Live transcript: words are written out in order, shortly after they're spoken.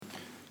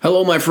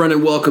Hello, my friend,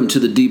 and welcome to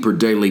the Deeper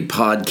Daily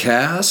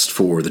Podcast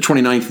for the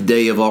 29th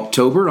day of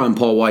October. I'm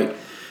Paul White.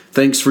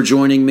 Thanks for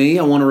joining me.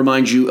 I want to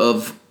remind you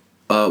of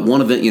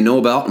one event you know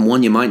about and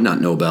one you might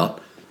not know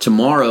about.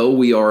 Tomorrow,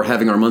 we are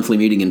having our monthly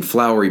meeting in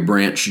Flowery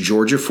Branch,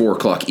 Georgia, 4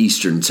 o'clock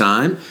Eastern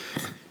Time.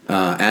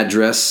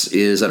 Address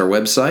is at our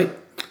website,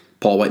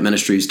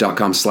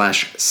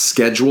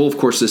 paulwhiteministries.com/schedule. Of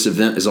course, this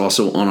event is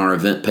also on our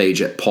event page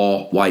at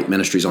Paul White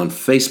Ministries on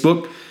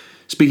Facebook.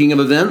 Speaking of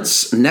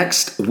events,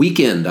 next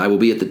weekend I will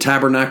be at the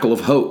Tabernacle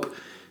of Hope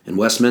in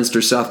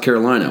Westminster, South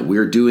Carolina.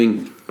 We've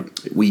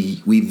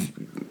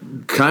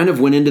kind of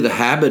went into the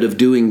habit of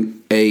doing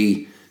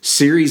a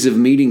series of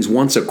meetings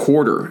once a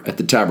quarter at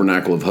the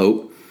Tabernacle of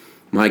Hope.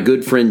 My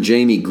good friend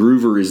Jamie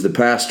Groover is the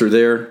pastor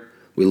there.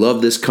 We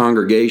love this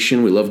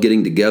congregation. We love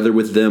getting together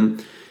with them.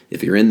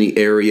 If you're in the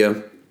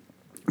area,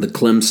 the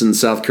Clemson,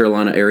 South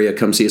Carolina area,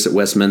 come see us at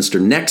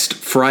Westminster next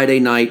Friday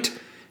night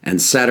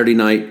and Saturday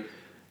night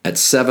at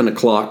 7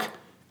 o'clock,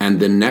 and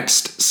then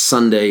next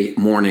Sunday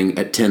morning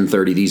at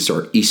 10:30. These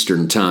are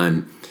Eastern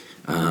Time.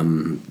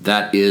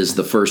 That is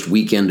the first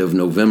weekend of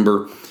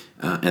November,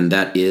 and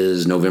that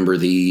is November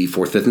the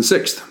 4th, 5th, and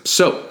 6th.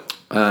 So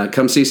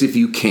come see us if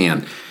you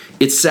can.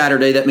 It's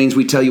Saturday. That means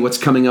we tell you what's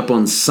coming up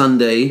on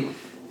Sunday,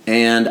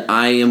 and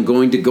I am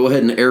going to go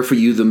ahead and air for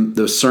you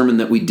the sermon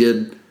that we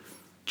did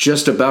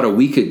just about a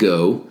week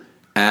ago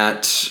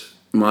at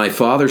my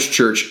father's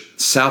church,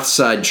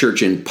 Southside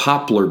Church in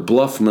Poplar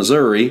Bluff,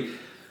 Missouri.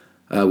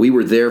 We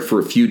were there for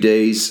a few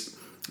days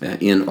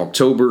in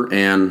October,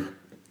 and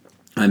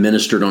I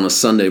ministered on a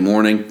Sunday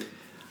morning.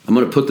 I'm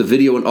going to put the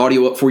video and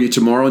audio up for you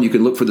tomorrow, and you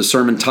can look for the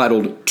sermon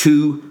titled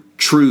Two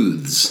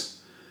Truths.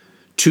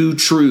 Two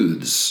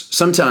Truths.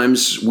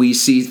 Sometimes we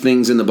see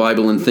things in the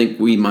Bible and think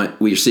we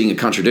are seeing a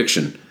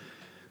contradiction,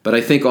 but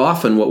I think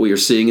often what we are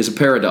seeing is a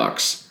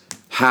paradox.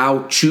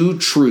 How two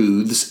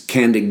truths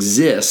can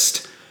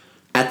exist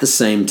at the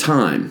same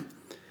time.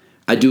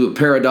 I do a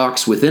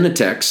paradox within a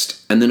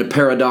text and then a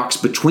paradox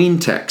between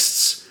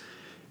texts.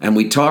 And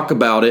we talk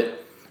about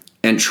it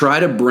and try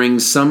to bring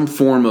some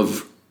form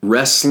of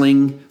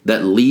wrestling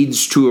that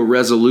leads to a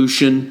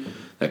resolution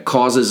that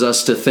causes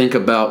us to think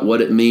about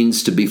what it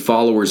means to be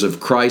followers of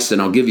Christ.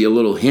 And I'll give you a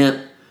little hint.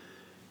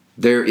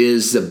 There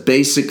is a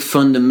basic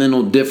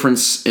fundamental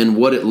difference in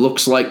what it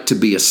looks like to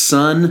be a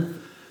son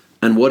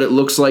and what it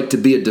looks like to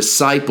be a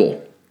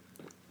disciple.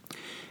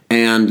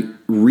 And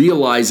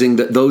realizing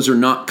that those are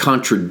not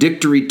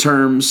contradictory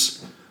terms,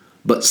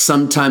 but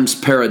sometimes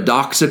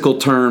paradoxical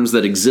terms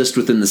that exist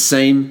within the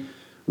same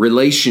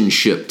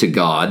relationship to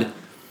God,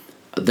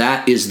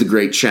 that is the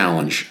great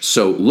challenge.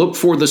 So look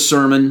for the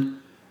sermon.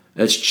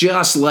 It's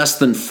just less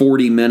than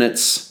 40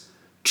 minutes.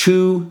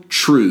 Two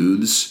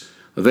Truths,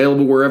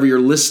 available wherever you're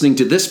listening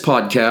to this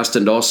podcast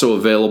and also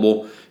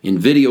available in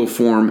video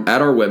form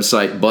at our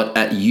website, but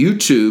at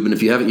YouTube. And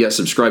if you haven't yet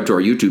subscribed to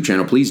our YouTube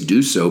channel, please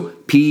do so.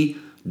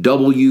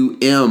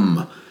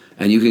 PWM.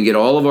 And you can get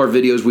all of our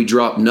videos. We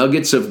drop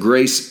nuggets of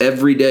grace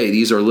every day.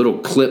 These are little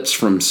clips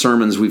from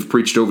sermons we've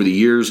preached over the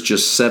years,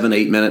 just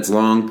 7-8 minutes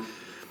long.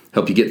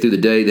 Help you get through the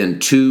day. Then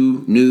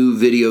 2 new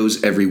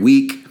videos every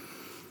week.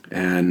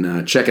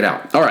 And check it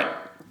out. All right.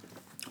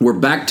 We're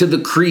back to the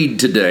creed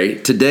today.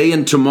 Today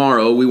and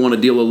tomorrow, we want to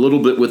deal a little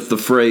bit with the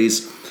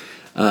phrase,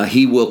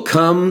 He will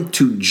come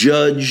to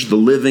judge the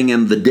living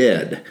and the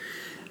dead.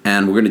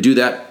 And we're going to do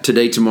that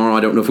today, tomorrow. I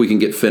don't know if we can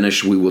get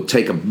finished. We will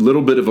take a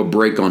little bit of a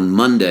break on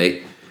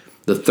Monday,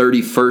 the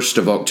 31st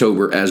of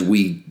October, as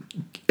we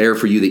air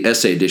for you the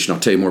essay edition. I'll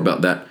tell you more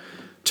about that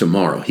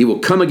tomorrow. He will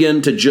come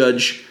again to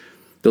judge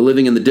the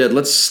living and the dead.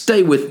 Let's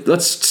stick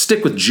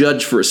with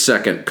judge for a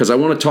second, because I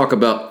want to talk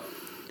about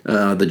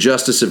the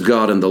justice of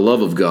God and the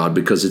love of God,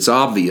 because it's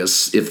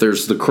obvious if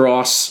there's the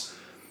cross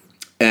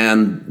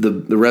and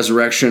the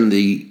resurrection,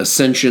 the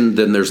ascension,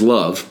 then there's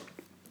love.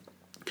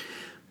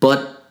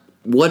 But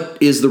what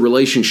is the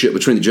relationship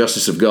between the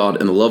justice of God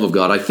and the love of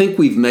God? I think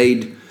we've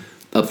made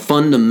a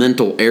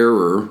fundamental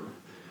error.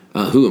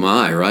 Who am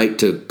I, right,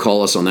 to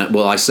call us on that?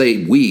 Well, I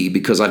say we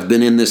because I've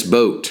been in this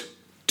boat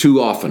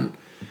too often.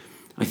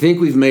 I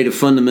think we've made a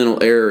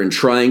fundamental error in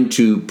trying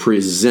to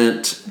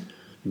present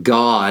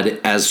God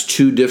as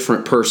two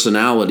different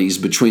personalities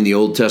between the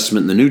Old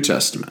Testament and the New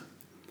Testament.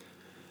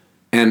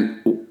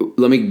 And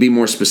let me be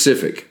more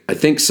specific. I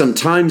think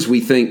sometimes we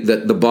think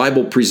that the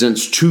Bible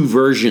presents two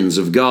versions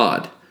of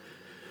God.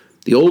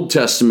 The Old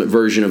Testament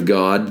version of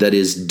God that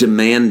is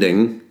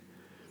demanding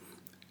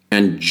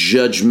and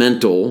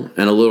judgmental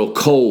and a little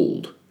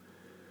cold.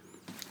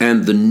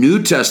 And the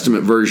New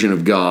Testament version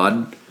of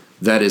God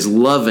that is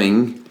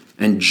loving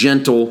and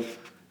gentle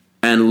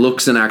and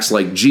looks and acts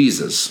like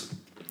Jesus.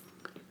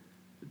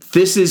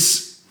 This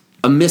is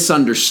a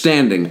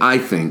misunderstanding, I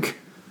think,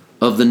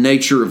 of the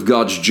nature of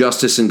God's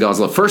justice and God's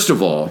love. First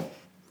of all,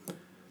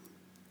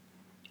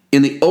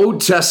 in the Old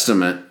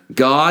Testament,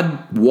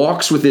 God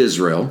walks with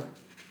Israel.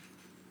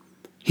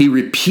 He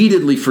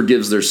repeatedly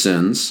forgives their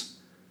sins.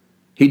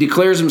 He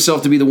declares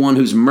himself to be the one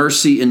whose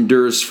mercy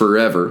endures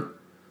forever.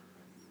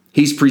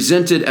 He's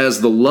presented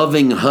as the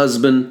loving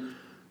husband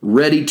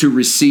ready to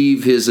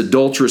receive his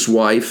adulterous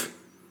wife.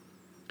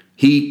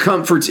 He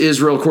comforts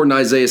Israel, according to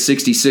Isaiah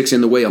 66,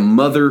 in the way a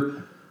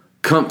mother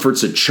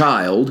comforts a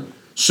child.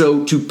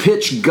 So to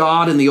pitch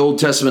God in the Old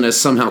Testament as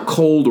somehow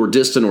cold or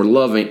distant or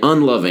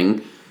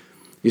unloving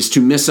is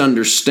to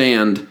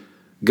misunderstand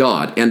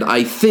God. And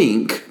I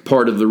think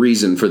part of the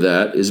reason for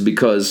that is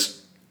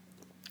because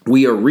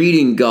we are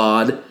reading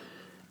God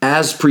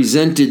as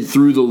presented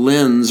through the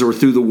lens or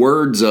through the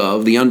words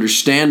of, the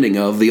understanding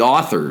of the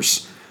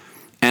authors.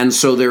 And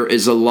so there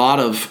is a lot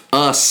of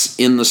us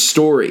in the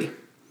story.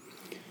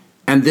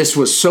 And this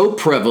was so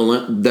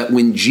prevalent that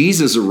when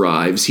Jesus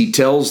arrives, he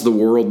tells the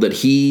world that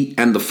he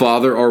and the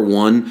Father are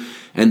one,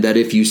 and that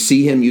if you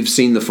see him, you've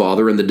seen the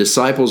Father. And the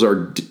disciples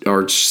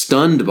are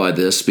stunned by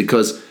this,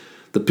 because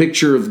the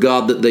picture of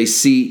God that they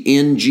see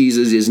in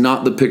Jesus is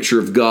not the picture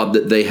of God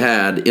that they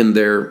had in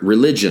their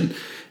religion.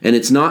 And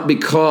it's not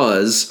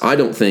because, I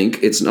don't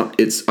think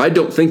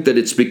that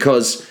it's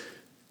because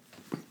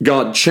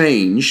God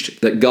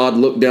changed, that God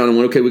looked down and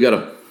went, okay, we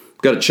got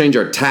to change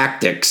our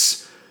tactics.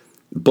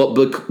 But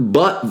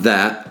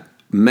that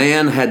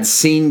man had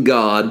seen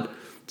God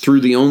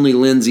through the only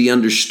lens he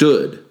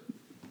understood.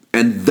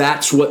 And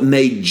that's what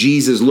made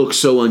Jesus look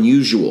so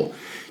unusual.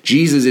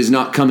 Jesus is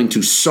not coming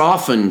to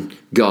soften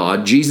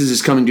God. Jesus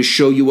is coming to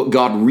show you what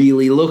God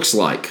really looks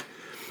like,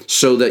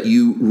 so that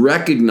you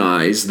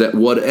recognize that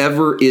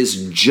whatever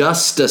is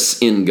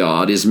justice in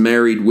God is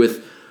married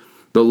with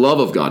the love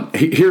of God.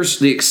 Here's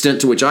the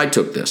extent to which I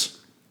took this.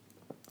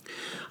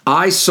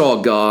 I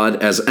saw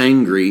God as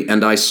angry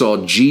and I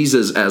saw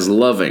Jesus as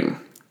loving.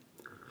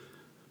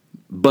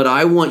 But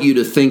I want you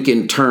to think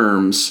in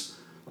terms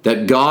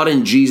that God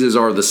and Jesus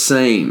are the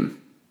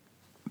same,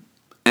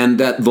 and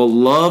that the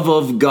love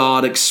of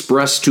God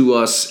expressed to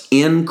us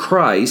in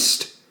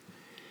Christ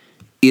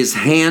is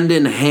hand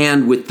in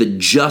hand with the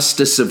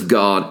justice of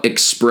God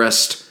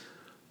expressed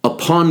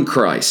upon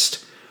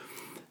Christ.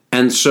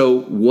 And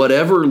so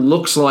whatever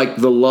looks like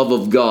the love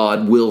of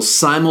God will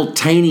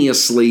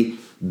simultaneously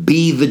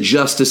be the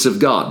justice of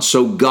God.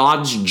 So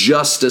God's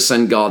justice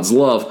and God's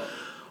love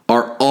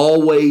are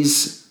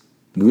always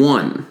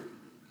one.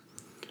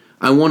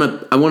 I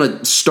want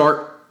to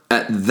start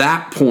at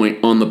that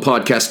point on the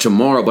podcast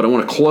tomorrow, but I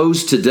want to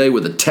close today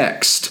with a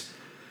text.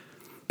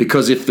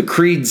 Because if the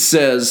creed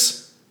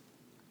says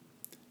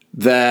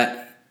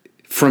that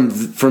from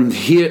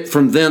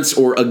thence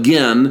or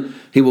again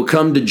he will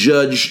come to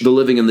judge the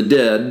living and the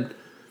dead,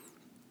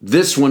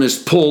 this one is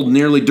pulled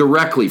nearly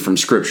directly from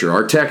Scripture.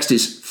 Our text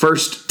is 2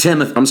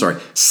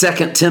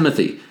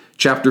 Timothy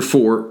chapter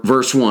 4,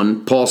 verse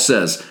 1. Paul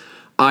says,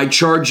 I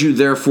charge you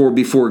therefore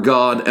before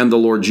God and the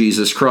Lord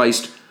Jesus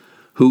Christ,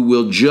 who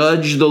will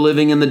judge the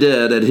living and the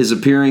dead at his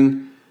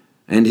appearing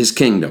and his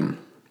kingdom.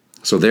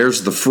 So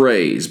there's the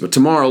phrase. But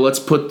tomorrow, let's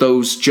put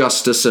those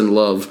justice and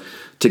love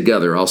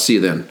together. I'll see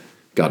you then.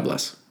 God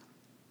bless.